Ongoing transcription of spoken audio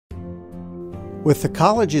With the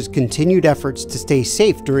college's continued efforts to stay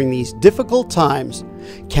safe during these difficult times,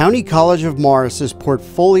 County College of Morris's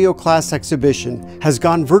Portfolio Class exhibition has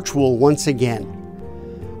gone virtual once again.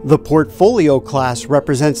 The Portfolio Class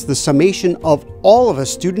represents the summation of all of a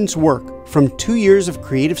student's work from 2 years of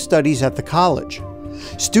creative studies at the college.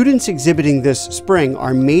 Students exhibiting this spring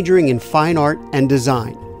are majoring in fine art and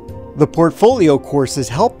design. The portfolio courses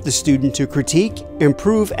help the student to critique,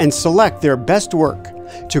 improve, and select their best work,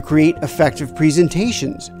 to create effective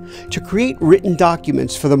presentations, to create written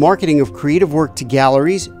documents for the marketing of creative work to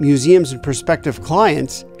galleries, museums, and prospective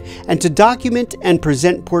clients, and to document and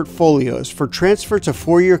present portfolios for transfer to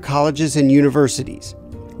four-year colleges and universities.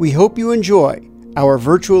 We hope you enjoy our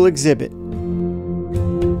virtual exhibit.